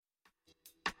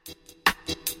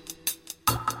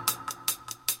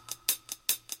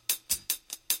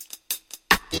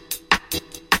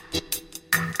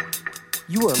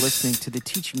You are listening to the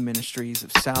teaching ministries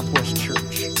of Southwest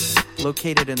Church,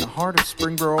 located in the heart of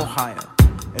Springboro, Ohio,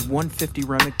 at 150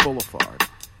 Remick Boulevard,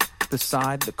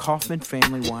 beside the Kaufman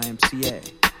Family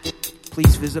YMCA.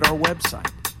 Please visit our website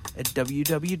at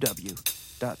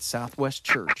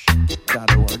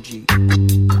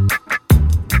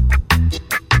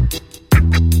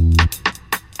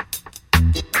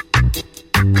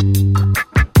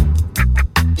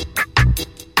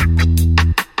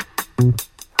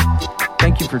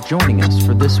Thank you for joining us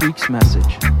for this week's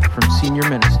message from Senior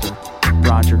Minister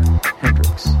Roger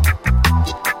Hendricks.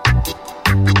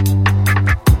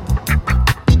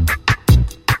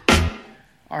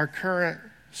 Our current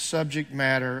subject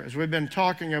matter, as we've been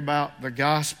talking about the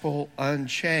gospel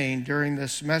unchained during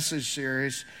this message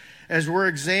series, as we're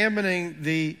examining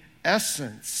the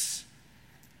essence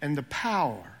and the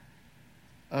power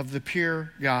of the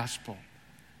pure gospel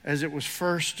as it was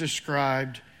first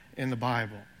described in the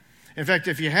Bible. In fact,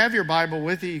 if you have your Bible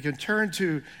with you, you can turn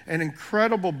to an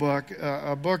incredible book,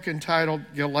 a book entitled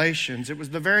Galatians. It was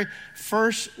the very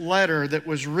first letter that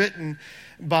was written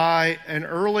by an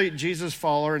early Jesus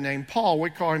follower named Paul. We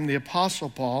call him the Apostle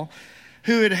Paul,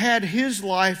 who had had his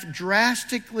life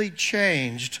drastically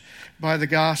changed by the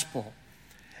gospel.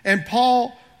 And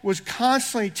Paul was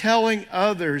constantly telling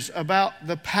others about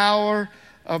the power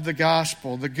of the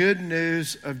gospel, the good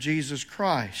news of Jesus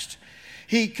Christ.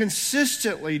 He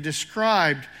consistently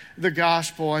described the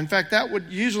gospel. In fact, that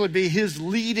would usually be his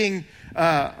leading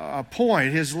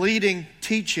point, his leading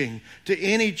teaching to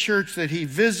any church that he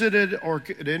visited or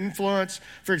could influence.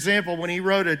 For example, when he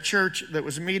wrote a church that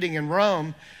was meeting in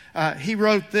Rome, he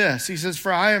wrote this. He says,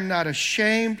 "For I am not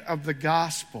ashamed of the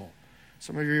gospel."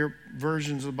 Some of your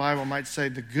versions of the Bible might say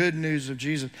the good news of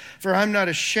Jesus. "For I'm not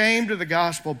ashamed of the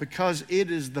gospel, because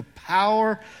it is the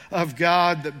power of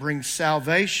God that brings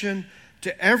salvation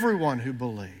to everyone who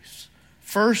believes,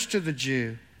 first to the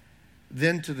Jew,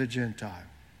 then to the Gentile."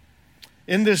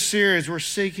 In this series, we're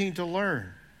seeking to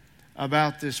learn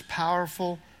about this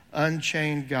powerful,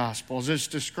 unchained gospel as it's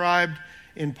described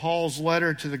in Paul's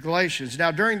letter to the Galatians.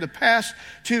 Now, during the past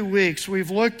 2 weeks,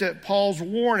 we've looked at Paul's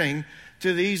warning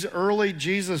to these early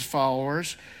Jesus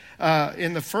followers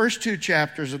in the first 2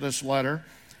 chapters of this letter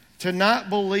to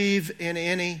not believe in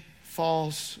any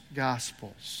false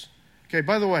gospels. Okay,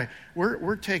 by the way,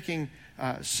 we're taking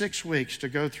 6 weeks to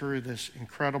go through this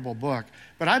incredible book.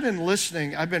 But I've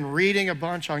been reading a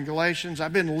bunch on Galatians.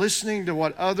 I've been listening to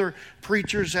what other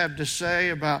preachers have to say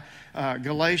about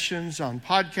Galatians on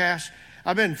podcasts.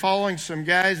 I've been following some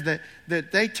guys that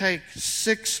they take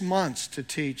 6 months to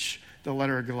teach the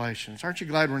letter of Galatians. Aren't you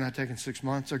glad we're not taking 6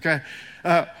 months? Okay,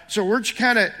 so we're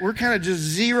kind of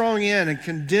just zeroing in and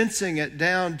condensing it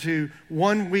down to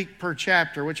 1 week per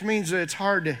chapter, which means that it's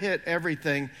hard to hit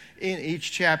everything in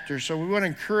each chapter. So we want to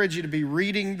encourage you to be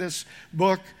reading this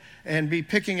book and be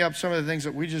picking up some of the things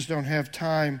that we just don't have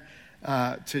time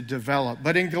to develop.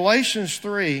 But in Galatians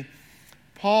 3,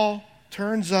 Paul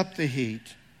turns up the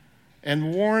heat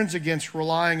and warns against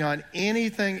relying on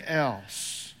anything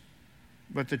else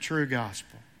but the true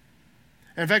gospel.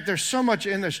 In fact, there's so much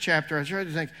in this chapter. I tried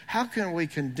to think, how can we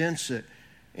condense it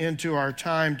into our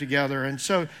time together? And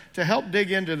so to help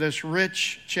dig into this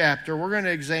rich chapter, we're going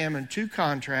to examine 2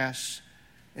 contrasts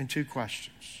and 2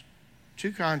 questions.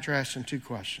 2 contrasts and 2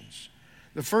 questions.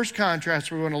 The first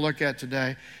contrast we want to look at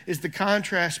today is the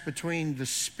contrast between the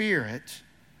Spirit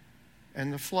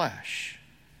and the flesh.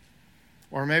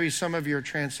 Or maybe some of your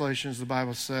translations of the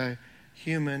Bible say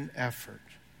human effort.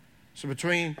 So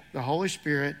between the Holy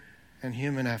Spirit and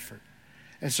human effort.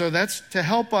 And so that's to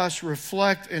help us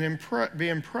reflect and be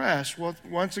impressed with,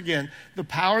 once again, the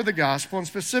power of the gospel, and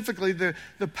specifically the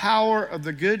power of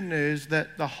the good news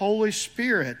that the Holy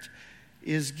Spirit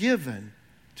is given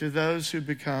to those who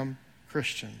become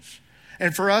Christians.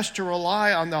 And for us to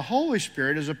rely on the Holy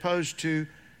Spirit as opposed to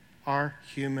our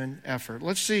human effort.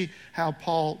 Let's see how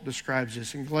Paul describes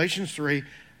this in Galatians 3,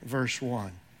 verse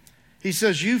 1. He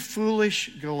says, "You foolish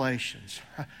Galatians."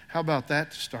 How about that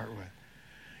to start with?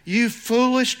 "You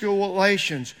foolish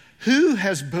Galatians, who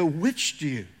has bewitched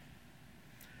you?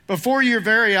 Before your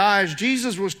very eyes,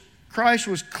 Christ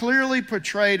was clearly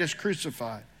portrayed as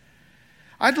crucified.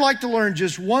 I'd like to learn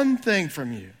just one thing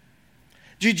from you.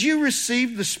 Did you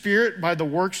receive the Spirit by the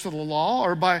works of the law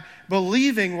or by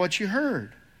believing what you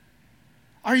heard?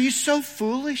 Are you so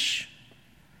foolish?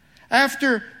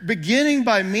 After beginning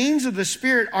by means of the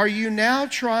Spirit, are you now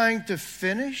trying to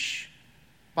finish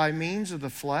by means of the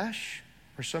flesh?"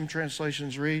 Or some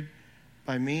translations read,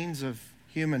 "by means of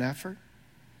human effort."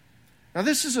 Now,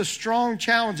 this is a strong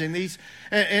challenge in these,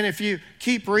 and if you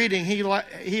keep reading,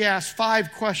 he asks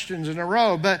 5 questions in a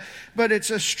row, but it's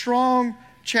a strong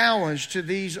challenge to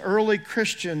these early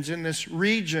Christians in this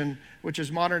region, which is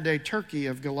modern-day Turkey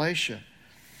of Galatia.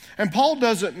 And Paul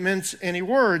doesn't mince any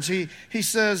words. He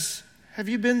says, have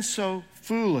you been so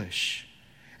foolish?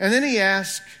 And then he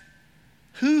asks,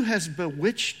 who has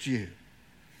bewitched you?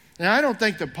 Now, I don't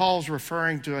think that Paul's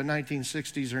referring to a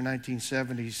 1960s or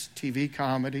 1970s TV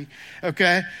comedy,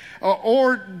 okay?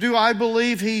 Or do I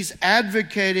believe he's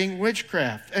advocating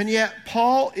witchcraft? And yet,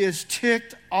 Paul is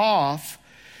ticked off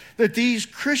that these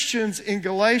Christians in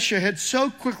Galatia had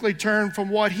so quickly turned from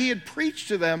what he had preached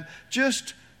to them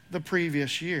just the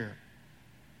previous year.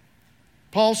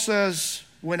 Paul says,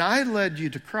 when I led you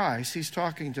to Christ, he's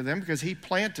talking to them because he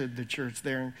planted the churches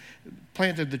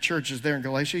there in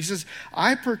Galatia. He says,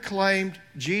 I proclaimed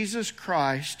Jesus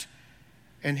Christ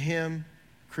and him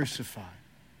crucified.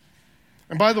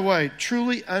 And by the way,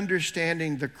 truly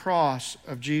understanding the cross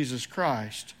of Jesus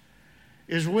Christ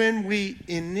is when we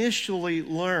initially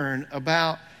learn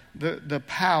about the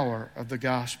power of the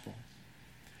gospel.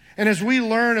 And as we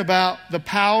learn about the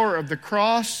power of the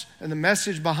cross and the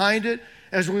message behind it,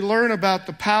 as we learn about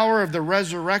the power of the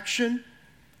resurrection,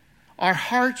 our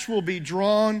hearts will be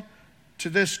drawn to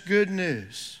this good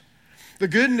news. The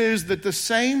good news that the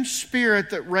same Spirit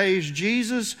that raised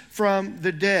Jesus from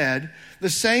the dead, the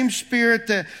same Spirit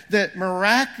that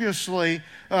miraculously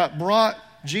brought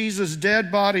Jesus'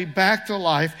 dead body back to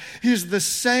life, is the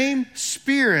same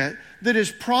Spirit that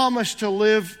is promised to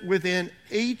live within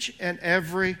each and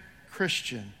every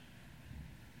Christian.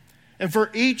 And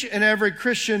for each and every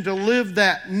Christian to live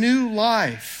that new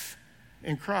life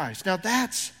in Christ. Now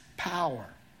that's power.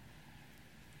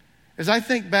 As I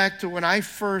think back to when I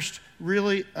first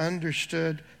really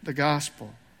understood the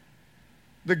gospel,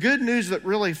 the good news that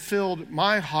really filled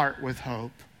my heart with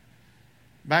hope,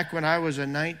 back when I was a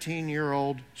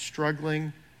 19-year-old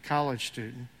struggling college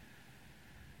student,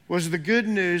 was the good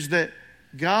news that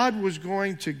God was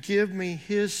going to give me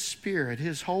His Spirit,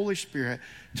 His Holy Spirit,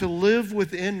 to live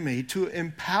within me, to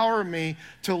empower me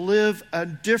to live a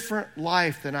different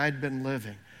life than I'd been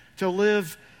living, to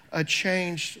live a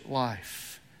changed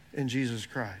life in Jesus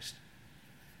Christ.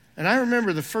 And I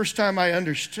remember the first time I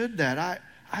understood that,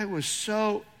 I was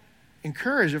so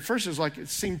encouraged. At first, it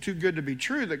seemed too good to be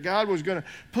true that God was going to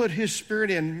put His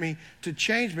Spirit in me to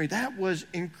change me. That was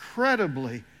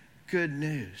incredibly good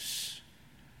news.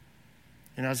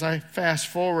 And as I fast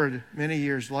forward many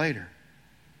years later,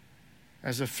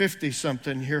 as a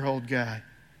 50-something-year-old guy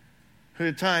who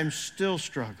at times still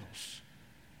struggles,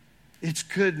 it's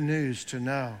good news to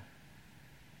know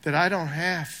that I don't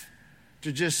have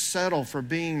to just settle for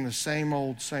being the same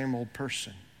old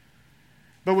person.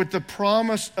 But with the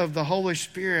promise of the Holy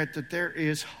Spirit that there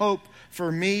is hope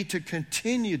for me to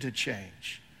continue to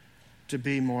change, to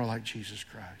be more like Jesus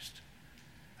Christ.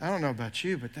 I don't know about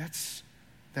you, but that's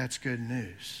good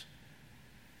news.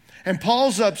 And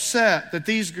Paul's upset that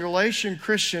these Galatian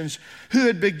Christians who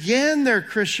had began their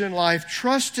Christian life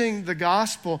trusting the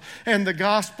gospel and the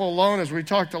gospel alone, as we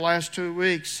talked the last 2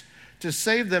 weeks, to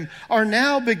save them, are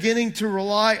now beginning to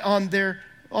rely on their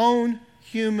own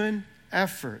human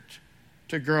effort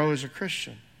to grow as a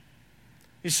Christian.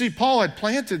 You see, Paul had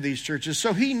planted these churches,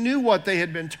 so he knew what they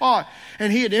had been taught,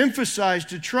 and he had emphasized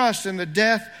to trust in the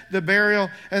death, the burial,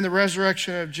 and the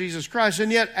resurrection of Jesus Christ.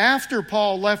 And yet, after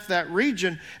Paul left that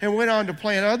region and went on to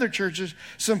plant other churches,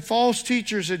 some false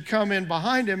teachers had come in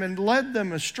behind him and led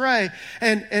them astray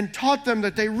and taught them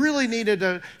that they really needed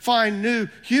to find new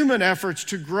human efforts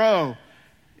to grow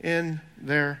in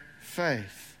their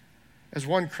faith. As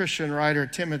one Christian writer,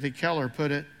 Timothy Keller, put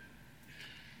it,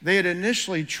 they had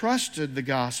initially trusted the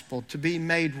gospel to be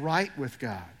made right with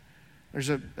God.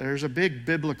 There's a big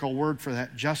biblical word for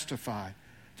that, justified.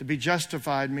 To be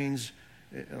justified means,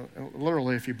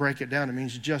 literally if you break it down, it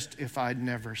means just if I'd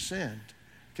never sinned.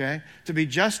 Okay? To be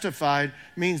justified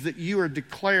means that you are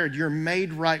declared, you're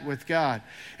made right with God.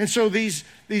 And so these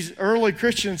early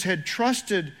Christians had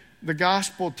trusted the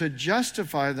gospel to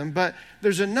justify them, but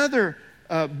there's another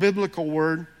biblical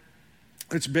word.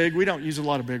 It's big. We don't use a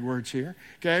lot of big words here,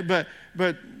 okay? But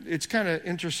it's kind of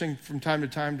interesting from time to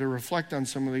time to reflect on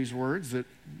some of these words that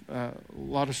a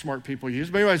lot of smart people use.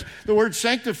 But anyways, the word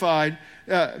sanctified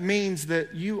means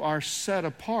that you are set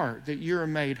apart, that you're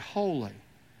made holy.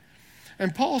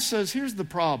 And Paul says, here's the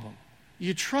problem.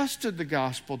 You trusted the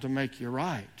gospel to make you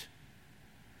right,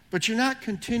 but you're not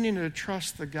continuing to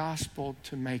trust the gospel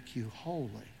to make you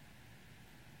holy.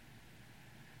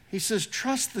 He says,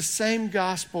 trust the same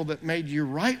gospel that made you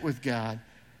right with God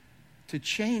to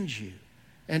change you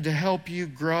and to help you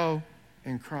grow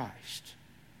in Christ.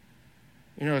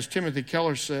 You know, as Timothy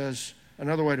Keller says,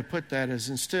 another way to put that is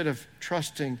instead of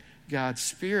trusting God's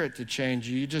Spirit to change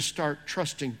you, you just start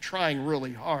trying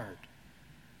really hard.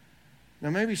 Now,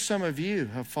 maybe some of you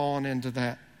have fallen into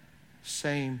that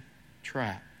same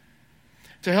trap.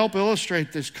 To help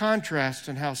illustrate this contrast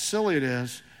and how silly it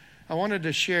is, I wanted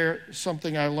to share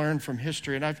something I learned from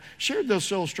history. And I've shared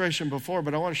this illustration before,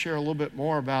 but I want to share a little bit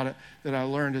more about it that I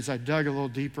learned as I dug a little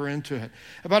deeper into it.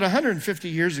 About 150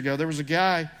 years ago, there was a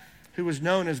guy who was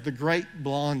known as the Great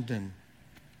Blondin.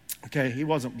 Okay, he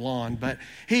wasn't blonde, but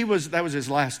that was his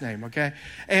last name, okay?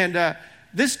 And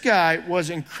this guy was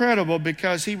incredible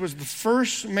because he was the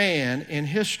first man in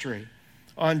history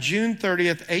on June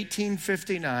 30th,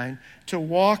 1859, to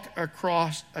walk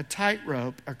across a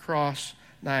tightrope across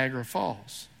Niagara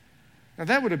Falls. Now,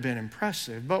 that would have been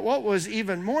impressive, but what was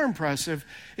even more impressive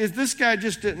is this guy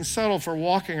just didn't settle for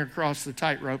walking across the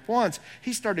tightrope once.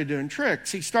 He started doing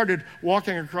tricks. He started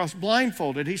walking across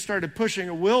blindfolded. He started pushing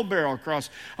a wheelbarrow across.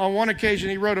 On one occasion,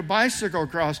 he rode a bicycle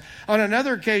across. On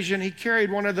another occasion, he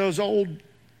carried one of those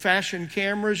old-fashioned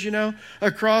cameras,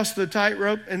 across the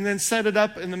tightrope and then set it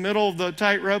up in the middle of the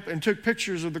tightrope and took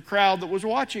pictures of the crowd that was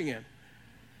watching him.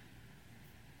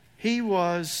 He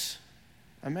was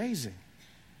amazing.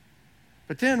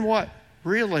 But then what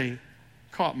really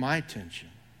caught my attention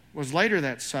was later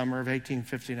that summer of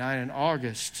 1859 in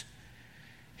August,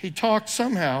 he talked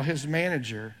somehow his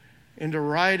manager into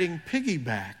riding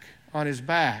piggyback on his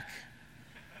back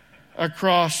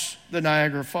across the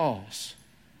Niagara Falls.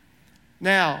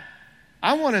 Now,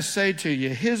 I want to say to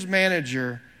you, his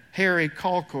manager, Harry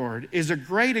Colcord, is a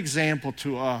great example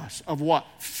to us of what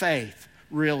faith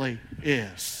really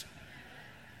is.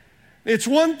 It's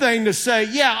one thing to say,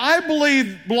 yeah, I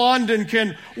believe Blondin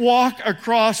can walk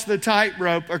across the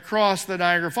tightrope across the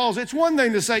Niagara Falls. It's one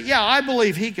thing to say, yeah, I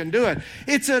believe he can do it.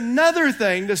 It's another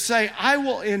thing to say, I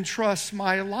will entrust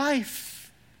my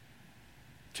life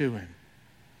to him.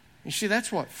 You see,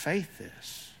 that's what faith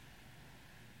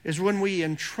is when we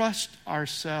entrust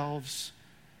ourselves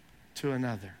to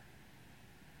another.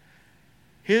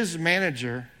 His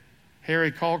manager,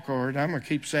 Harry Colcord, I'm going to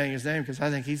keep saying his name because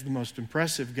I think he's the most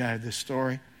impressive guy of this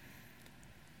story.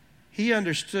 He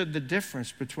understood the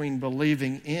difference between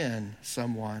believing in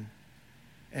someone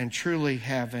and truly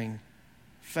having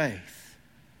faith,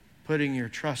 putting your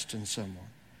trust in someone.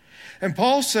 And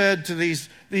Paul said to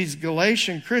these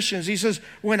Galatian Christians, he says,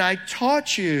 when I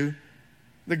taught you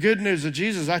the good news of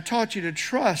Jesus, I taught you to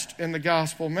trust in the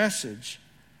gospel message.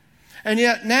 And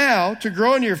yet now, to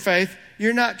grow in your faith,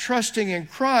 you're not trusting in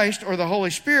Christ or the Holy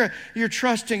Spirit. You're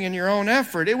trusting in your own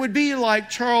effort. It would be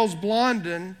like Charles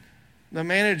Blondin,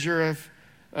 Charles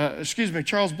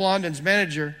Blondin's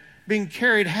manager, being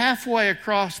carried halfway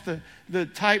across the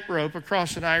tightrope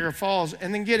across the Niagara Falls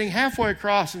and then getting halfway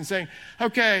across and saying,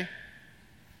 okay,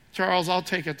 Charles, I'll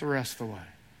take it the rest of the way.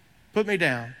 Put me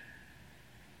down.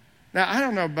 Now, I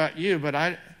don't know about you,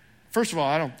 but first of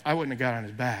all, I wouldn't have got on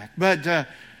his back.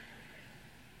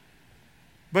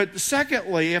 But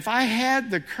secondly, if I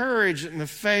had the courage and the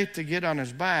faith to get on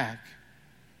his back,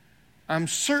 I'm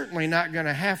certainly not going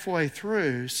to halfway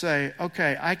through say,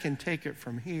 okay, I can take it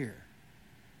from here.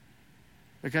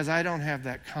 Because I don't have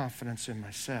that confidence in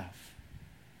myself.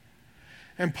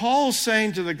 And Paul's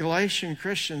saying to the Galatian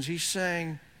Christians, he's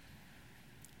saying,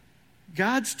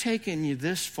 God's taken you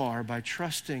this far by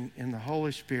trusting in the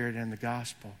Holy Spirit and the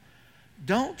gospel.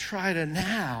 Don't try to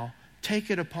now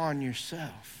take it upon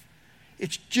yourself.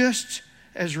 It's just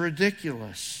as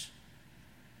ridiculous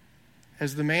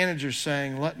as the manager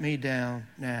saying, let me down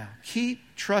now. Keep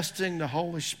trusting the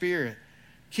Holy Spirit.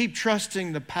 Keep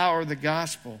trusting the power of the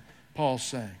gospel, Paul's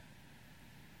saying.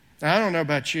 Now, I don't know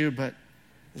about you, but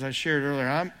as I shared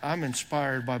earlier, I'm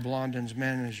inspired by Blondin's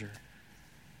manager.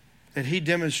 That he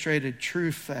demonstrated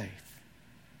true faith.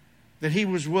 That he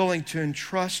was willing to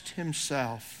entrust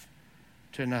himself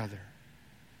to another.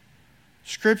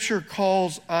 Scripture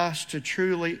calls us to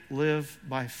truly live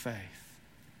by faith,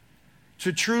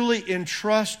 to truly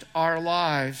entrust our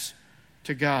lives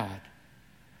to God,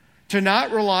 to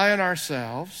not rely on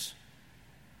ourselves,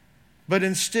 but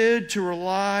instead to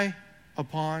rely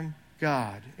upon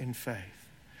God in faith,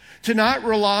 to not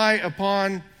rely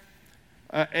upon,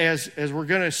 as we're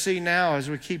going to see now as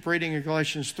we keep reading in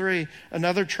Galatians 3,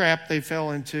 another trap they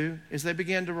fell into is they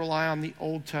began to rely on the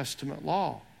Old Testament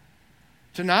law.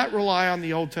 To not rely on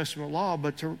the Old Testament law,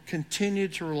 but to continue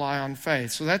to rely on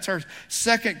faith. So that's our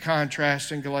second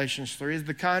contrast in Galatians 3, is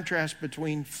the contrast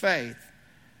between faith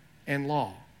and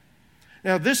law.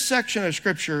 Now, this section of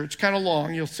Scripture, it's kind of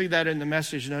long. You'll see that in the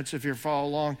message notes if you're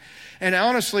following along. And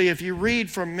honestly, if you read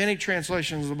from many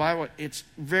translations of the Bible, it's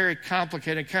very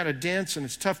complicated, kind of dense, and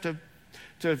it's tough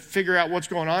to figure out what's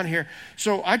going on here.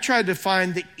 So I tried to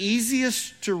find the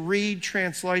easiest to read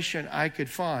translation I could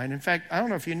find. In fact, I don't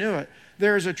know if you knew it.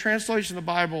 There is a translation of the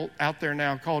Bible out there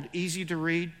now called Easy to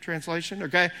Read translation,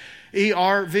 okay?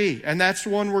 ERV. And that's the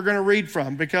one we're going to read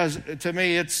from because to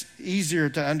me it's easier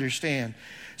to understand.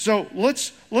 So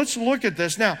let's look at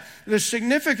this. Now, the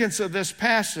significance of this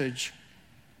passage,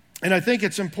 and I think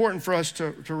it's important for us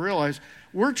to realize,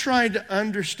 we're trying to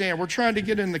understand, we're trying to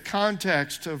get in the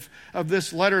context of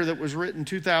this letter that was written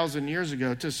 2,000 years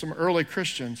ago to some early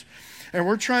Christians. And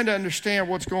we're trying to understand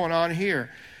what's going on here.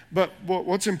 But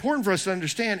what's important for us to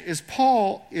understand is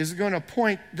Paul is going to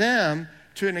point them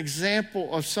to an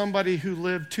example of somebody who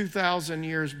lived 2,000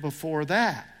 years before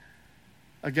that,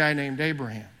 a guy named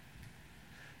Abraham.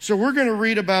 So we're going to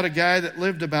read about a guy that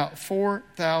lived about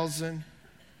 4,000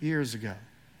 years ago.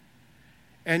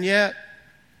 And yet,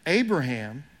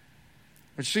 Abraham,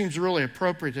 which seems really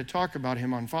appropriate to talk about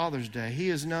him on Father's Day, he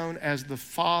is known as the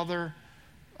father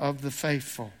of the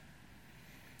faithful.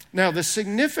 Now, the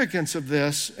significance of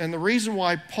this and the reason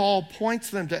why Paul points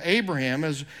them to Abraham,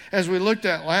 as we looked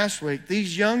at last week,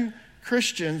 these young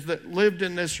Christians that lived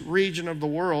in this region of the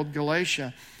world,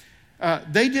 Galatia,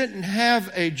 they didn't have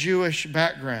a Jewish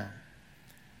background.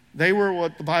 They were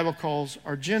what the Bible calls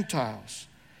are Gentiles.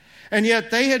 And yet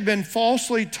they had been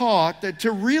falsely taught that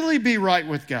to really be right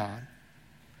with God,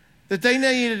 that they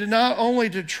needed not only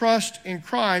to trust in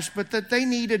Christ, but that they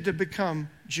needed to become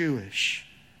Jewish.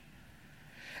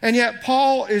 And yet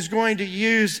Paul is going to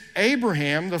use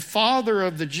Abraham, the father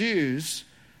of the Jews,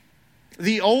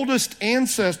 the oldest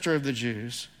ancestor of the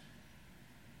Jews,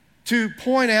 to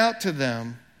point out to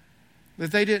them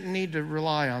that they didn't need to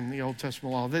rely on the Old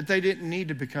Testament law, that they didn't need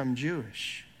to become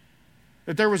Jewish.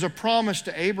 That there was a promise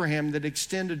to Abraham that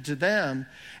extended to them,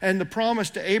 and the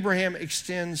promise to Abraham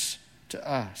extends to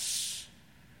us.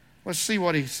 Let's see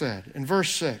what he said in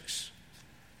verse 6.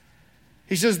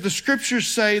 He says, the Scriptures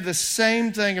say the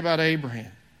same thing about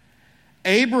Abraham.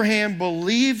 Abraham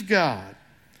believed God,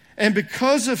 and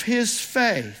because of his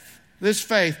faith, this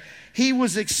faith, he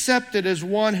was accepted as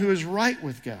one who is right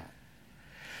with God.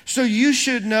 So you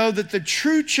should know that the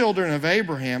true children of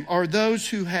Abraham are those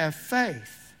who have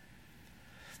faith.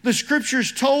 The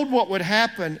Scriptures told what would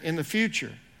happen in the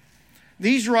future.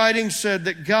 These writings said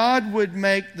that God would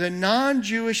make the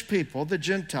non-Jewish people, the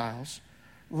Gentiles,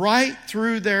 right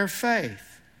through their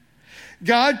faith.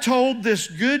 God told this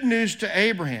good news to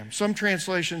Abraham. Some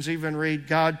translations even read,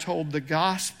 God told the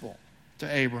gospel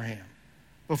to Abraham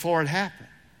before it happened.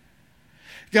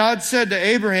 God said to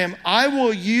Abraham, I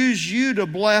will use you to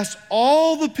bless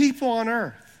all the people on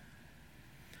earth.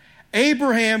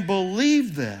 Abraham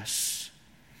believed this,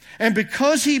 and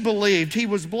because he believed, he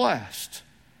was blessed.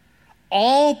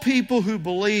 All people who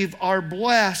believe are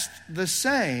blessed the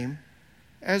same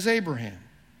as Abraham.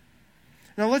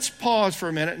 Now let's pause for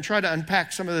a minute and try to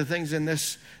unpack some of the things in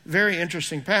this very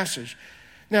interesting passage.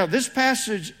 Now this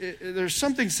passage, there's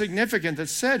something significant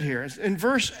that's said here. In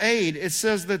verse 8, it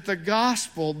says that the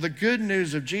gospel, the good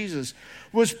news of Jesus,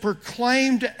 was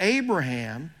proclaimed to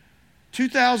Abraham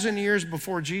 2,000 years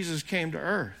before Jesus came to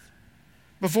earth.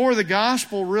 Before the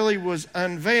gospel really was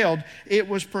unveiled, it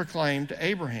was proclaimed to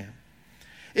Abraham.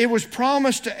 It was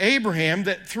promised to Abraham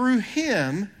that through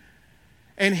him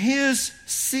and his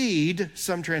seed,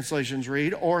 some translations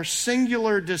read, or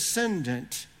singular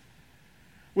descendant,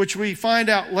 which we find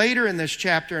out later in this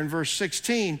chapter in verse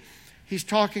 16, he's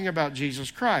talking about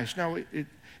Jesus Christ. Now,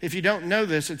 if you don't know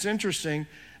this, it's interesting.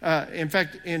 In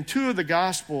fact, in two of the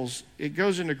Gospels, it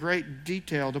goes into great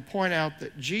detail to point out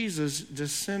that Jesus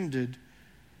descended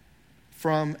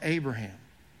from Abraham.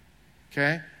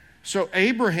 Okay? So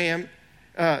Abraham,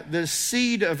 the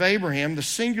seed of Abraham, the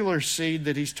singular seed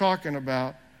that he's talking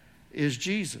about is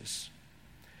Jesus.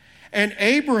 And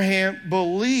Abraham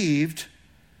believed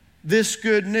this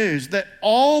good news, that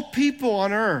all people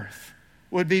on earth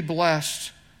would be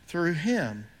blessed through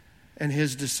him and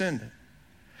his descendant.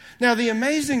 Now, the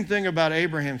amazing thing about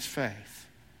Abraham's faith,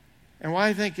 and why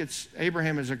I think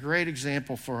Abraham is a great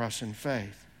example for us in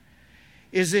faith,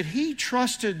 is that he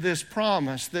trusted this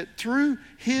promise that through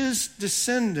his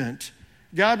descendant,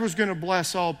 God was going to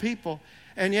bless all people.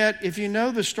 And yet, if you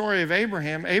know the story of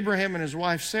Abraham and his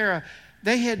wife Sarah,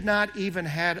 they had not even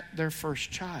had their first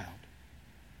child.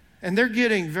 And they're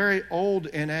getting very old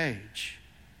in age.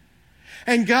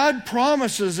 And God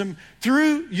promises him,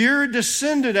 through your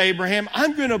descendant, Abraham,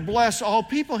 I'm going to bless all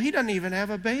people. He doesn't even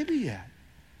have a baby yet.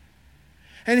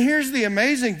 And here's the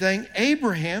amazing thing,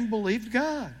 Abraham believed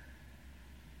God.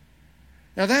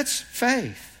 Now that's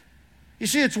faith. You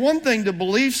see, it's one thing to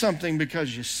believe something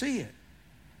because you see it.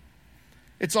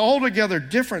 It's an altogether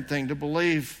different thing to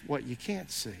believe what you can't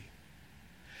see.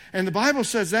 And the Bible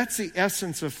says that's the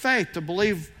essence of faith, to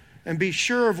believe and be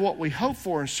sure of what we hope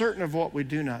for and certain of what we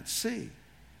do not see.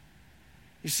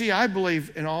 You see, I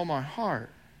believe in all my heart,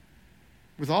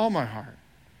 with all my heart,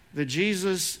 that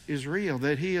Jesus is real,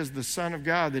 that He is the Son of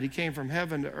God, that He came from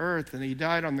heaven to earth, and He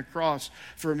died on the cross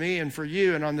for me and for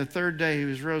you, and on the third day He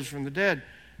was rose from the dead.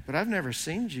 But I've never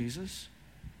seen Jesus.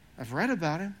 I've read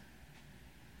about Him.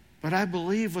 But I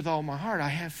believe with all my heart. I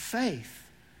have faith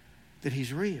that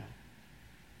He's real.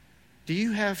 Do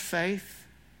you have faith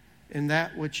in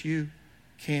that which you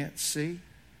can't see?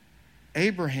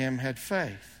 Abraham had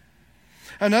faith.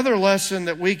 Another lesson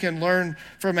that we can learn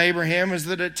from Abraham is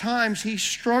that at times he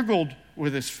struggled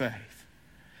with his faith.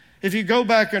 If you go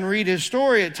back and read his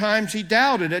story, at times he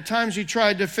doubted. At times he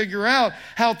tried to figure out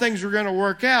how things were going to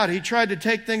work out. He tried to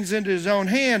take things into his own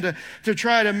hand to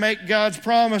try to make God's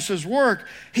promises work.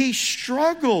 He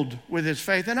struggled with his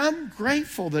faith. And I'm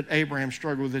grateful that Abraham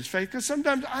struggled with his faith, because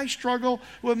sometimes I struggle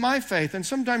with my faith, and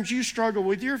sometimes you struggle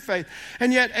with your faith.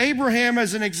 And yet Abraham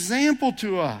is an example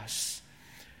to us,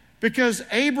 because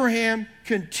Abraham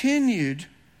continued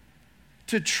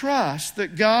to trust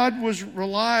that God was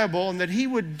reliable and that He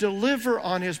would deliver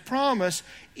on His promise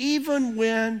even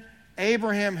when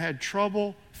Abraham had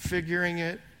trouble figuring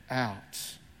it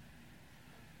out.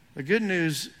 The good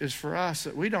news is for us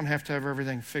that we don't have to have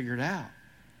everything figured out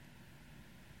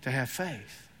to have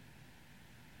faith.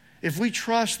 If we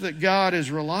trust that God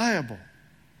is reliable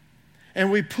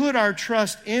and we put our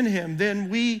trust in Him, then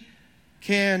we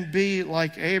can be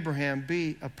like Abraham,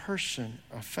 be a person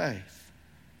of faith.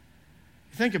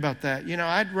 Think about that. You know,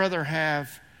 I'd rather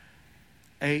have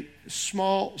a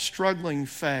small, struggling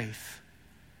faith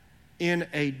in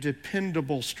a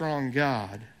dependable, strong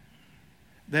God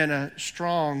than a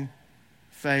strong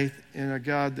faith in a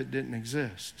God that didn't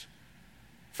exist.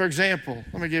 For example,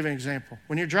 let me give you an example.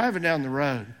 When you're driving down the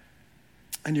road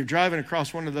and you're driving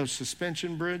across one of those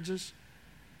suspension bridges,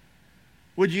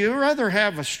 would you rather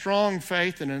have a strong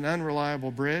faith in an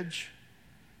unreliable bridge?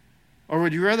 Or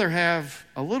would you rather have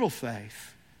a little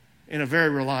faith in a very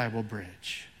reliable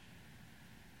bridge?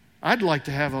 I'd like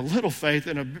to have a little faith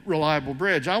in a reliable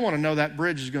bridge. I want to know that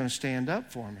bridge is going to stand up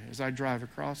for me as I drive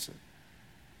across it.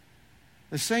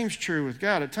 The same's true with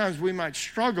God. At times we might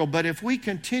struggle, but if we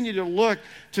continue to look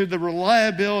to the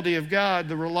reliability of God,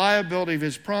 the reliability of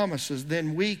His promises,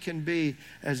 then we can be,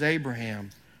 as Abraham,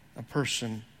 a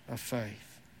person of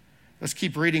faith. Let's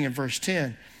keep reading in verse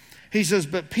 10. He says,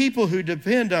 but people who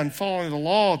depend on following the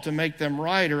law to make them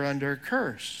right are under a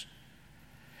curse.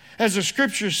 As the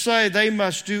Scriptures say, they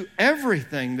must do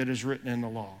everything that is written in the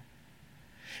law.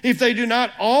 If they do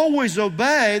not always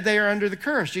obey, they are under the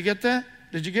curse. You get that?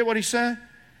 Did you get what he said?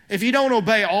 If you don't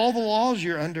obey all the laws,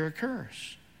 you're under a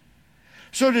curse.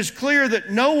 So it is clear that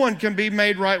no one can be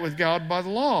made right with God by the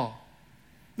law.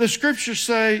 The Scriptures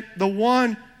say the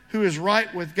one who is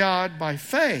right with God by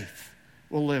faith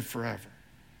will live forever.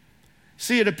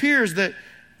 See, it appears that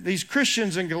these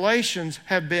Christians in Galatians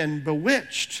have been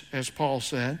bewitched, as Paul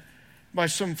said, by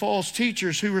some false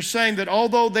teachers who were saying that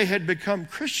although they had become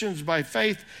Christians by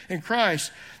faith in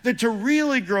Christ, that to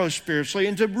really grow spiritually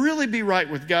and to really be right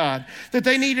with God, that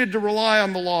they needed to rely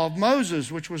on the law of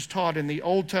Moses, which was taught in the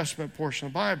Old Testament portion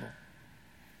of the Bible.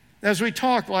 As we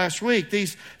talked last week,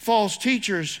 these false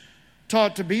teachers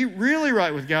taught to be really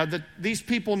right with God, that these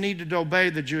people needed to obey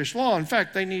the Jewish law. In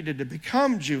fact, they needed to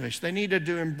become Jewish. They needed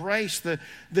to embrace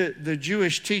the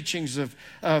Jewish teachings of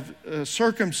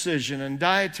circumcision and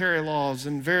dietary laws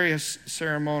and various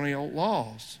ceremonial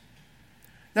laws.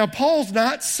 Now, Paul's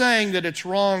not saying that it's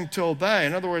wrong to obey.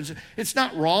 In other words, it's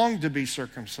not wrong to be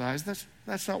circumcised.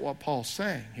 That's not what Paul's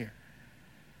saying here.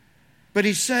 But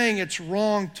he's saying it's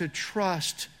wrong to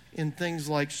trust in things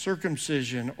like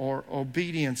circumcision or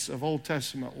obedience of Old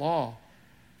Testament law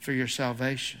for your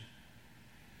salvation.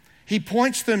 He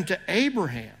points them to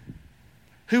Abraham,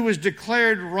 who was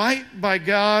declared right by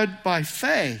God by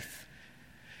faith.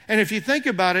 And if you think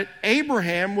about it,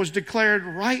 Abraham was declared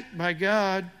right by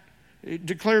God,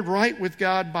 declared right with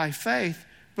God by faith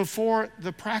before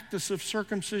the practice of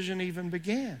circumcision even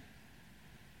began.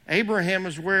 Abraham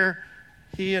is where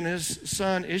he and his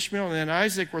son Ishmael and then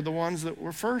Isaac were the ones that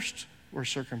were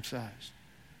circumcised.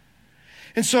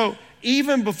 And so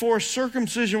even before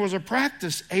circumcision was a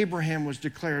practice, Abraham was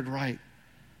declared right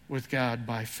with God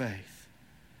by faith.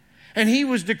 And he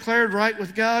was declared right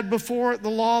with God before the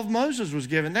law of Moses was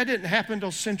given. That didn't happen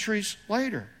until centuries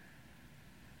later.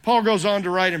 Paul goes on to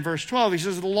write in verse 12, he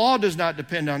says, the law does not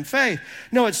depend on faith.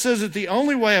 No, it says that the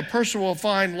only way a person will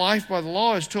find life by the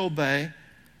law is to obey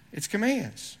its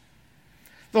commands.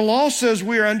 The law says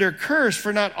we are under curse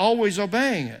for not always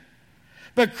obeying it.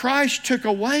 But Christ took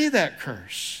away that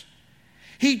curse.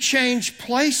 He changed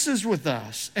places with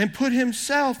us and put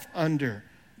himself under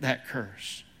that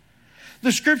curse.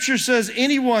 The scripture says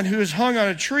anyone who is hung on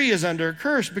a tree is under a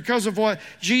curse. Because of what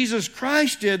Jesus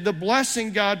Christ did, the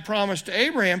blessing God promised to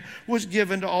Abraham was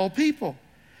given to all people.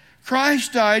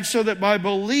 Christ died so that by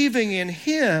believing in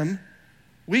him,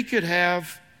 we could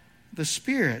have the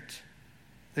Spirit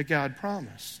that God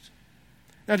promised.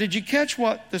 Now, did you catch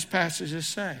what this passage is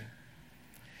saying?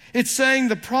 It's saying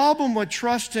the problem with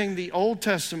trusting the Old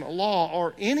Testament law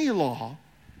or any law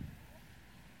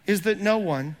is that no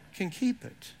one can keep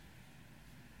it.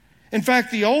 In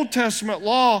fact, the Old Testament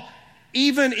law,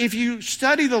 even if you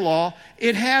study the law,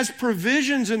 it has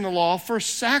provisions in the law for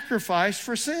sacrifice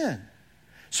for sin.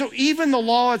 So even the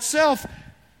law itself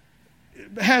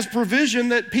has provision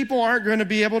that people aren't going to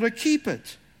be able to keep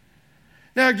it.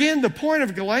 Now again, the point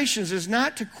of Galatians is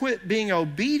not to quit being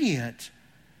obedient,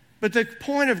 but the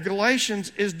point of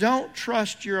Galatians is don't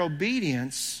trust your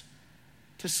obedience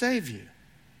to save you.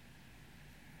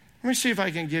 Let me see if I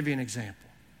can give you an example.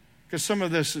 Because some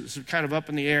of this is kind of up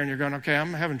in the air and you're going, okay,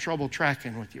 I'm having trouble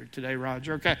tracking with you today,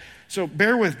 Roger. Okay, so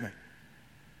bear with me.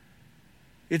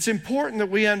 It's important that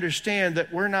we understand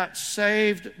that we're not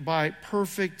saved by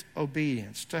perfect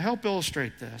obedience. To help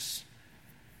illustrate this,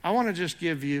 I want to just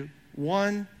give you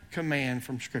one command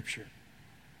from Scripture.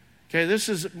 Okay, this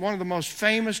is one of the most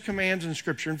famous commands in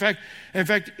Scripture. In fact,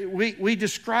 we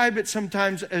describe it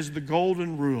sometimes as the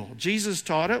golden rule. Jesus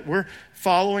taught it. We're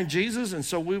following Jesus, and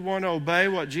so we want to obey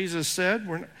what Jesus said.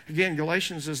 Again,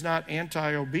 Galatians is not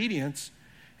anti-obedience.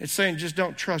 It's saying just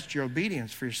don't trust your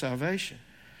obedience for your salvation.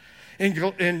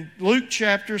 In Luke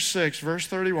chapter 6, verse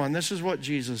 31, this is what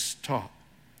Jesus taught.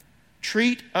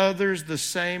 Treat others the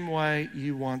same way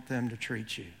you want them to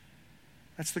treat you.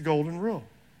 That's the golden rule.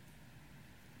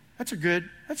 That's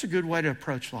a good way to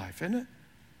approach life, isn't it?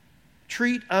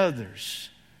 Treat others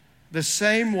the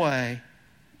same way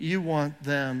you want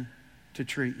them to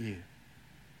treat you.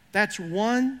 That's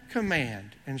one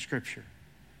command in Scripture.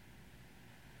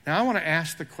 Now I want to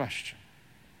ask the question.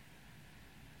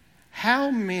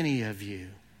 How many of you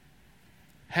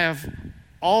have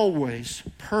always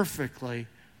perfectly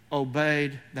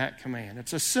obeyed that command?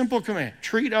 It's a simple command.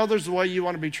 Treat others the way you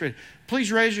want to be treated.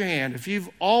 Please raise your hand if you've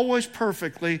always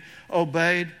perfectly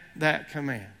obeyed that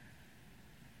command.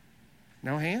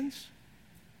 No hands?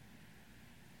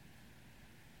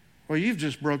 Well, you've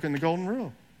just broken the golden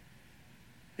rule.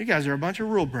 You guys are a bunch of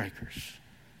rule breakers.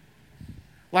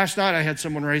 Last night I had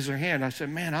someone raise their hand. I said,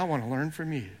 man, I want to learn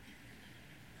from you.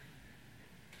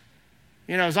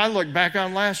 You know, as I look back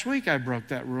on last week, I broke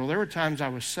that rule. There were times I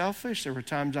was selfish. There were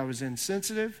times I was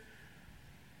insensitive.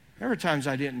 There were times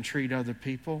I didn't treat other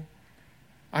people.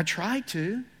 I tried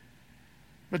to.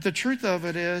 But the truth of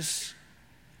it is,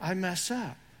 I mess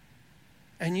up.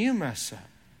 And you mess up.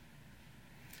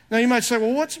 Now you might say,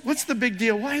 well, what's the big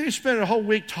deal? Why are you spending a whole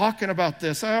week talking about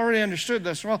this? I already understood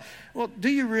this. Well, do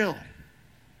you really?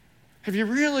 Have you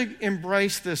really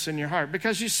embraced this in your heart?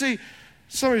 Because you see,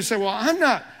 some of you say, well,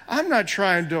 I'm not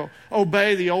trying to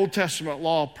obey the Old Testament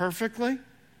law perfectly.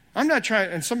 I'm not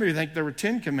trying, and some of you think there were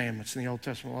 10 commandments in the Old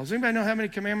Testament law. Does anybody know how many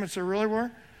commandments there really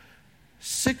were?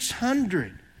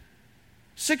 600.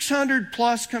 600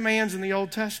 plus commands in the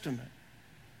Old Testament.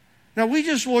 Now, we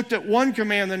just looked at one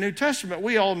command in the New Testament.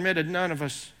 We all admitted none of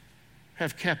us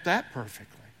have kept that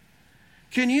perfectly.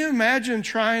 Can you imagine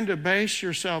trying to base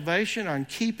your salvation on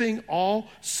keeping all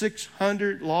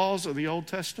 600 laws of the Old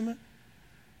Testament?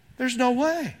 There's no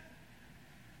way.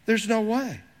 There's no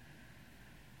way.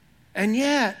 And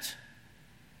yet,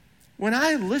 when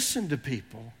I listen to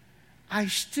people, I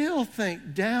still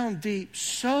think down deep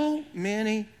so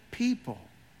many people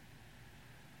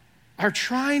are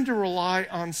trying to rely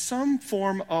on some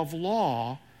form of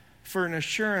law for an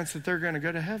assurance that they're going to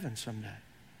go to heaven someday.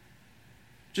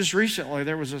 Just recently,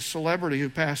 there was a celebrity who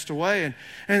passed away,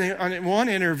 and in one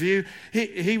interview,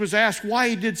 he was asked why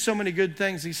he did so many good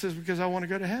things. He says, because I want to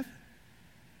go to heaven.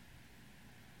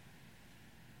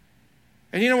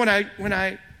 And you know, when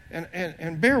I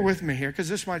bear with me here, because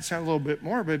this might sound a little bit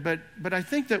morbid, but I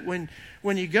think that when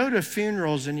you go to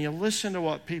funerals and you listen to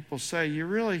what people say, you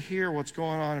really hear what's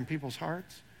going on in people's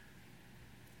hearts.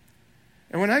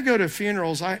 And when I go to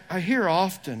funerals, I hear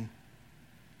often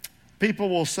people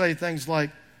will say things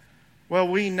like, well,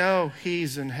 we know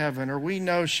he's in heaven, or we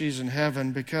know she's in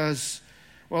heaven because,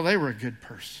 well, they were a good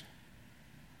person.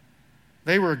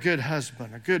 They were a good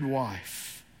husband, a good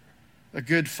wife. a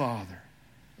good father,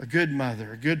 a good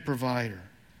mother, a good provider,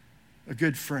 a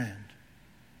good friend,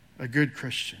 a good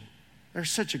Christian. They're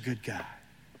such a good guy.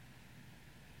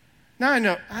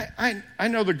 Now I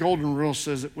know the golden rule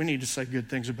says that we need to say good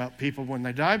things about people when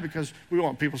they die because we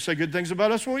want people to say good things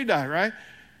about us when we die, right?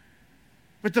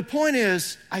 But the point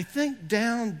is, I think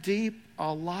down deep,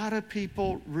 a lot of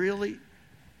people really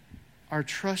are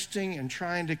trusting and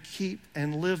trying to keep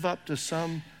and live up to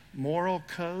some moral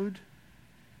code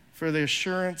for the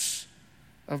assurance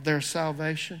of their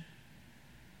salvation.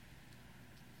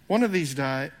 One of these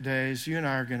days, you and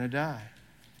I are going to die.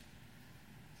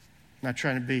 I'm not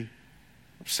trying to be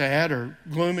sad or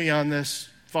gloomy on this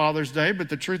Father's Day, but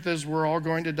the truth is we're all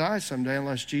going to die someday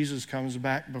unless Jesus comes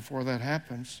back before that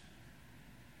happens.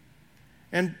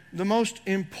 And the most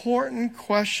important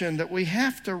question that we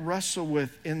have to wrestle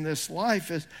with in this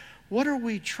life is, what are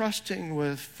we trusting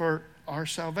with for our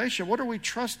salvation? What are we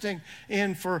trusting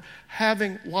in for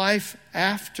having life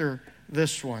after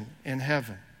this one in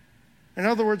heaven? In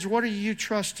other words, what are you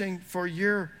trusting for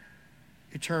your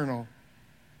eternal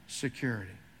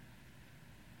security?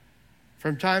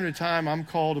 From time to time, I'm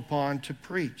called upon to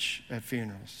preach at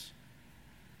funerals.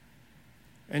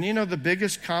 And you know the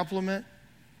biggest compliment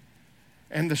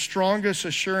and the strongest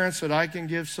assurance that I can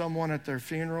give someone at their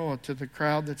funeral or to the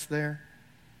crowd that's there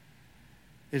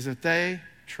is that they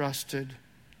trusted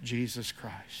Jesus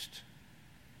Christ.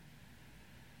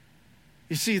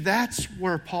 You see, that's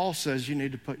where Paul says you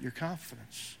need to put your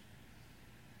confidence.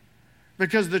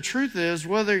 Because the truth is,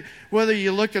 whether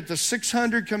you look at the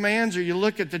 600 commands or you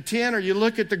look at the 10 or you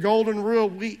look at the golden rule,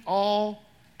 we all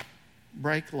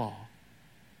break law.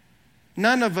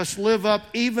 None of us live up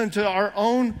even to our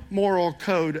own moral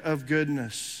code of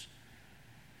goodness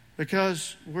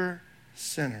because we're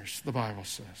sinners, the Bible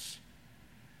says.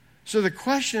 So the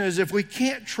question is, if we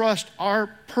can't trust our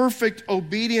perfect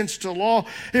obedience to law,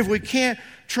 if we can't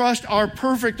trust our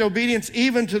perfect obedience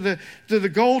even to the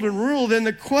golden rule, then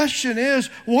the question is,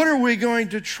 what are we going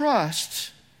to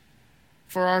trust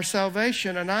for our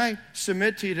salvation? And I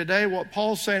submit to you today what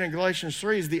Paul's saying in Galatians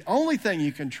 3 is the only thing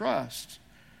you can trust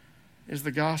is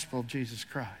the gospel of Jesus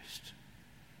Christ.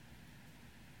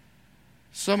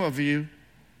 Some of you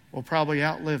will probably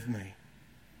outlive me.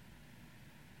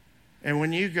 And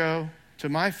when you go to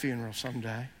my funeral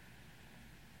someday,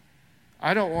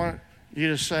 I don't want you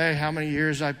to say how many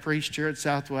years I preached here at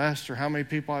Southwest or how many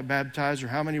people I baptized or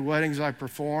how many weddings I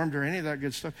performed or any of that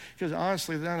good stuff, because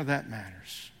honestly, none of that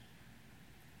matters.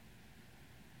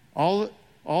 All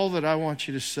that I want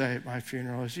you to say at my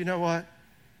funeral is, you know what?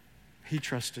 He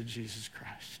trusted Jesus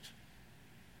Christ.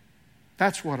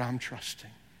 That's what I'm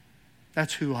trusting.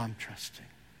 That's who I'm trusting.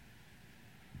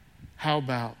 How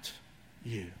about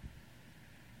you?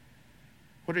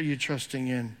 What are you trusting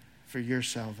in for your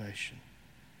salvation?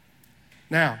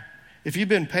 Now, if you've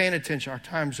been paying attention, our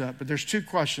time's up, but there's two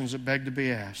questions that beg to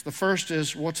be asked. The first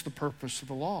is, what's the purpose of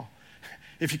the law?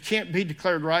 If you can't be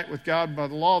declared right with God by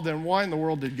the law, then why in the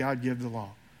world did God give the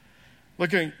law?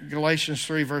 Look at Galatians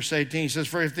 3, verse 18. He says,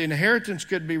 for if the inheritance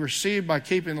could be received by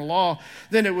keeping the law,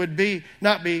 then it would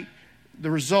not be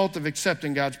the result of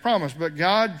accepting God's promise. But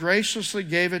God graciously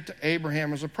gave it to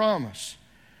Abraham as a promise.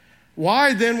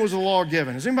 Why then was the law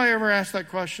given? Has anybody ever asked that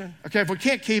question? Okay, if we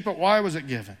can't keep it, why was it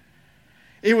given?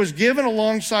 It was given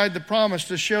alongside the promise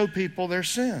to show people their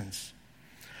sins.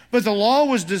 But the law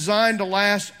was designed to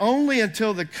last only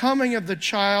until the coming of the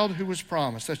child who was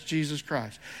promised. That's Jesus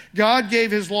Christ. God gave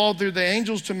his law through the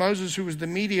angels to Moses, who was the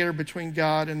mediator between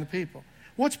God and the people.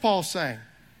 What's Paul saying?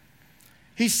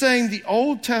 He's saying the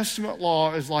Old Testament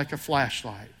law is like a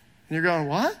flashlight. And you're going,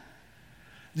 what?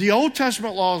 The Old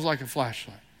Testament law is like a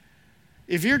flashlight.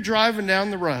 If you're driving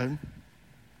down the road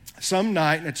some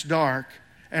night and it's dark,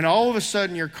 and all of a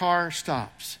sudden your car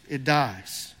stops, it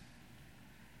dies.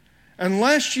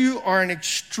 Unless you are an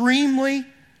extremely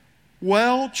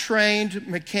well-trained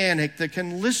mechanic that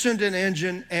can listen to an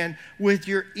engine and with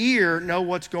your ear know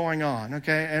what's going on,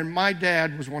 okay? And my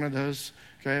dad was one of those,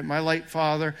 okay? My late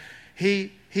father,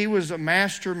 he was a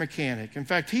master mechanic. In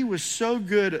fact, he was so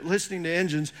good at listening to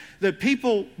engines that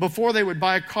people, before they would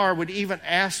buy a car, would even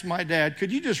ask my dad,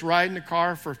 could you just ride in the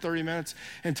car for 30 minutes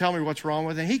and tell me what's wrong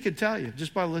with it? And he could tell you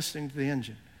just by listening to the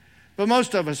engine. But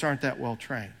most of us aren't that well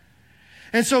trained.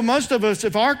 And so most of us,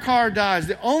 if our car dies,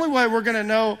 the only way we're going to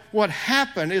know what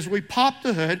happened is we pop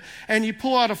the hood and you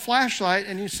pull out a flashlight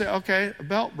and you say, okay, a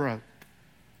belt broke,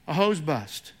 a hose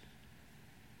bust.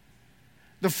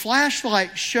 The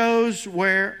flashlight shows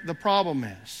where the problem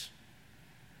is.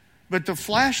 But the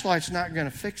flashlight's not going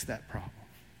to fix that problem.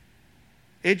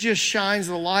 It just shines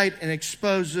the light and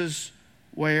exposes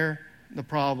where the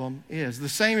problem is. The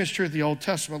same is true of the Old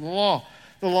Testament law.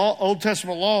 Old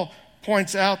Testament law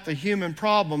points out the human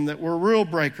problem, that we're rule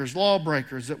breakers, law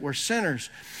breakers, that we're sinners.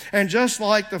 And just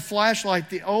like the flashlight,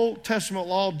 the Old Testament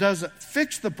law doesn't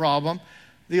fix the problem.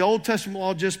 The Old Testament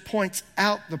law just points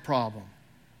out the problem.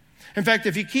 In fact,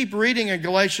 if you keep reading in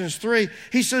Galatians 3,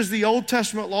 he says the Old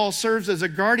Testament law serves as a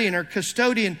guardian or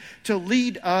custodian to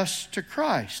lead us to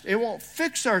Christ. It won't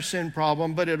fix our sin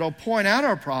problem, but it'll point out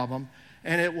our problem,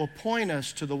 and it will point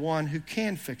us to the one who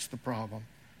can fix the problem,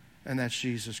 and that's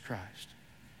Jesus Christ.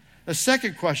 The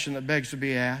second question that begs to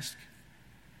be asked,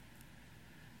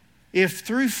 if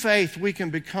through faith we can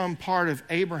become part of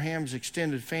Abraham's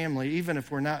extended family, even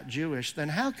if we're not Jewish, then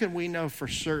how can we know for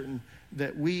certain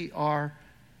that we are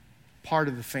part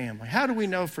of the family? How do we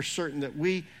know for certain that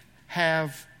we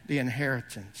have the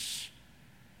inheritance?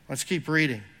 Let's keep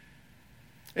reading.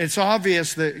 It's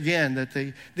obvious that, again,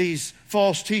 that these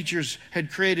false teachers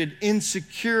had created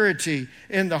insecurity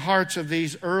in the hearts of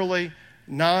these early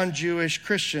non-Jewish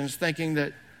Christians, thinking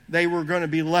that they were going to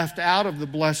be left out of the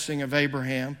blessing of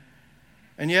Abraham.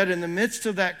 And yet, in the midst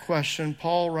of that question,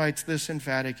 Paul writes this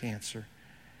emphatic answer.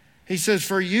 He says,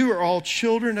 "For you are all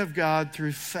children of God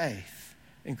through faith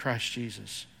in Christ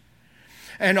Jesus.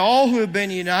 And all who have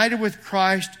been united with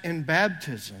Christ in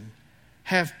baptism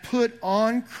have put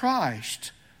on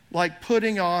Christ like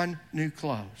putting on new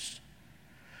clothes.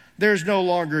 There's no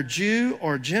longer Jew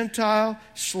or Gentile,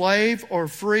 slave or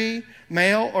free,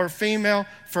 male or female,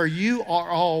 for you are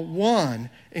all one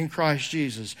in Christ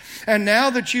Jesus. And now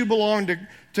that you belong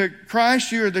to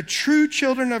Christ, you are the true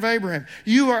children of Abraham.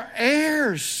 You are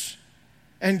heirs,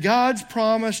 and God's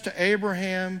promise to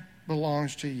Abraham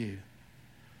belongs to you."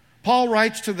 Paul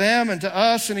writes to them and to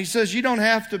us, and he says, you don't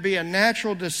have to be a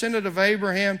natural descendant of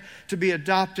Abraham to be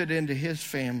adopted into his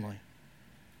family.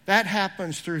 That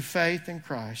happens through faith in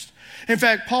Christ. In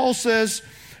fact, Paul says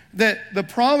that the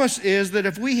promise is that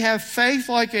if we have faith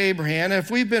like Abraham,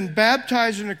 if we've been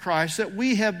baptized into Christ, that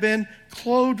we have been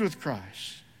clothed with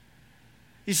Christ.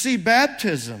 You see,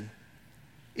 baptism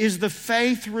is the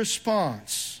faith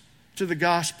response to the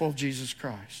gospel of Jesus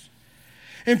Christ.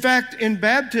 In fact, in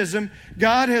baptism,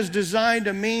 God has designed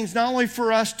a means not only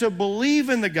for us to believe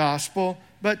in the gospel,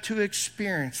 but to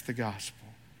experience the gospel.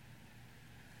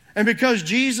 And because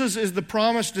Jesus is the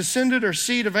promised descendant or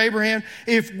seed of Abraham,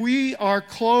 if we are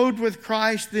clothed with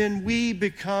Christ, then we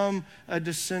become a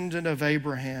descendant of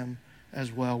Abraham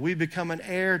as well. We become an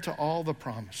heir to all the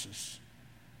promises.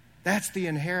 That's the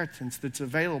inheritance that's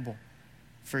available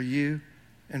for you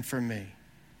and for me.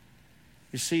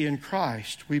 You see, in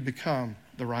Christ, we become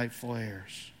the rightful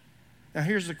heirs. Now,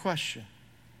 here's the question.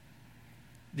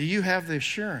 Do you have the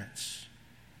assurance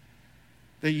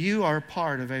that you are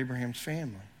part of Abraham's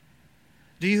family?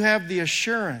 Do you have the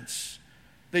assurance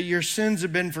that your sins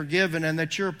have been forgiven and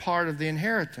that you're part of the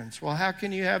inheritance? Well, how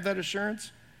can you have that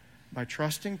assurance? By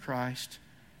trusting Christ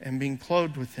and being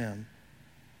clothed with Him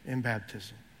in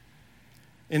baptism.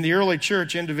 In the early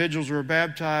church, individuals who were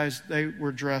baptized, they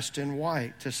were dressed in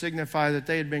white to signify that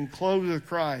they had been clothed with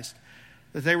Christ,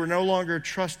 that they were no longer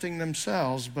trusting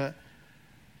themselves, but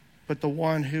the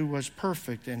one who was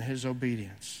perfect in his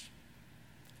obedience.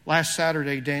 Last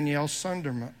Saturday, Danielle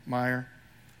Sundermeyer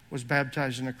was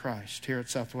baptized into Christ here at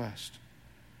Southwest.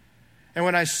 And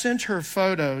when I sent her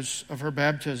photos of her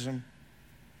baptism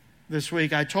this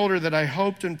week, I told her that I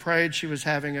hoped and prayed she was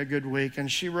having a good week. And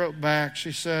she wrote back,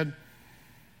 she said,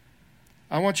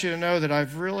 "I want you to know that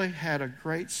I've really had a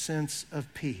great sense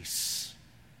of peace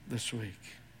this week."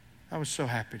 I was so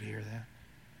happy to hear that.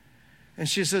 And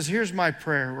she says, "Here's my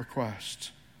prayer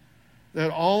request, that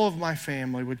all of my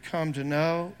family would come to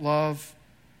know, love,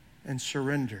 and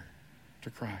surrender to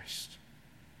Christ."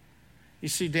 You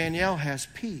see, Danielle has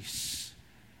peace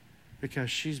because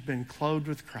she's been clothed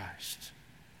with Christ.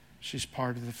 She's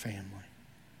part of the family.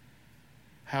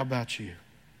 How about you?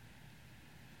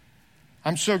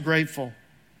 I'm so grateful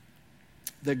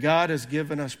that God has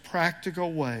given us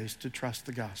practical ways to trust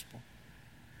the gospel.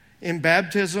 In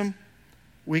baptism,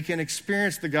 we can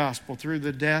experience the gospel through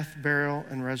the death, burial,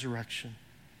 and resurrection.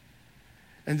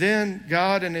 And then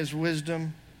God in His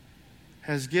wisdom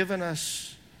has given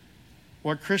us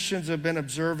what Christians have been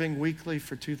observing weekly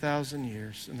for 2,000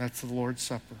 years, and that's the Lord's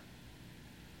Supper.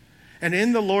 And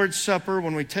in the Lord's Supper,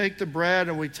 when we take the bread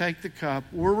and we take the cup,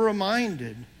 we're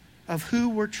reminded of who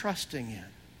we're trusting in.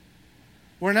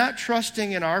 We're not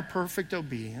trusting in our perfect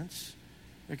obedience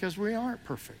because we aren't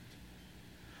perfect.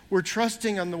 We're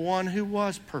trusting on the one who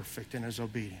was perfect in his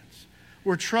obedience.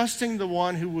 We're trusting the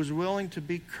one who was willing to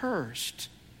be cursed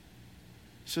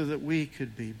so that we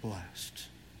could be blessed.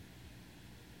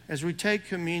 As we take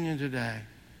communion today,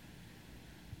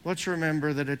 let's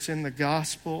remember that it's in the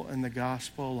gospel and the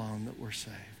gospel alone that we're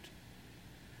saved.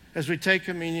 As we take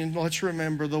communion, let's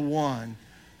remember the one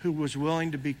who was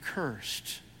willing to be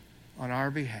cursed on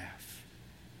our behalf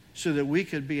so that we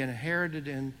could be inherited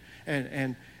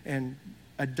and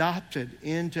adopted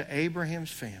into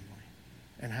Abraham's family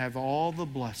and have all the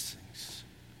blessings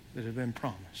that have been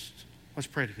promised. Let's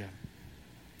pray together.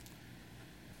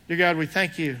 Dear God, we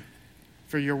thank you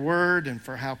for your word and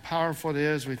for how powerful it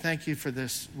is. We thank you for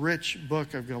this rich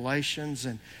book of Galatians.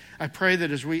 And I pray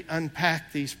that as we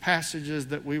unpack these passages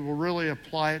that we will really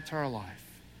apply it to our life.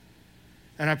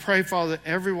 And I pray, Father, that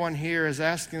everyone here is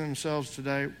asking themselves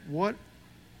today, what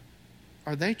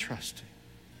are they trusting?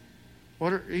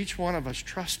 What are each one of us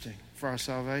trusting for our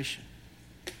salvation?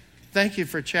 Thank you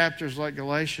for chapters like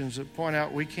Galatians that point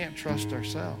out we can't trust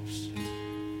ourselves,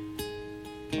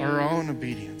 our own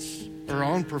obedience, our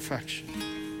own perfection,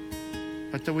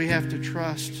 but that we have to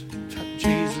trust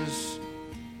Jesus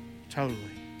totally.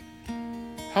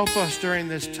 Help us during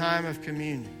this time of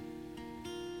communion.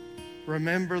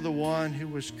 Remember the one who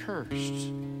was cursed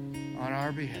on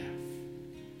our behalf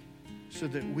so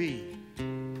that we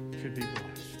could be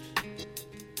blessed.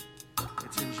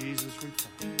 It's in Jesus we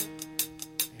pray.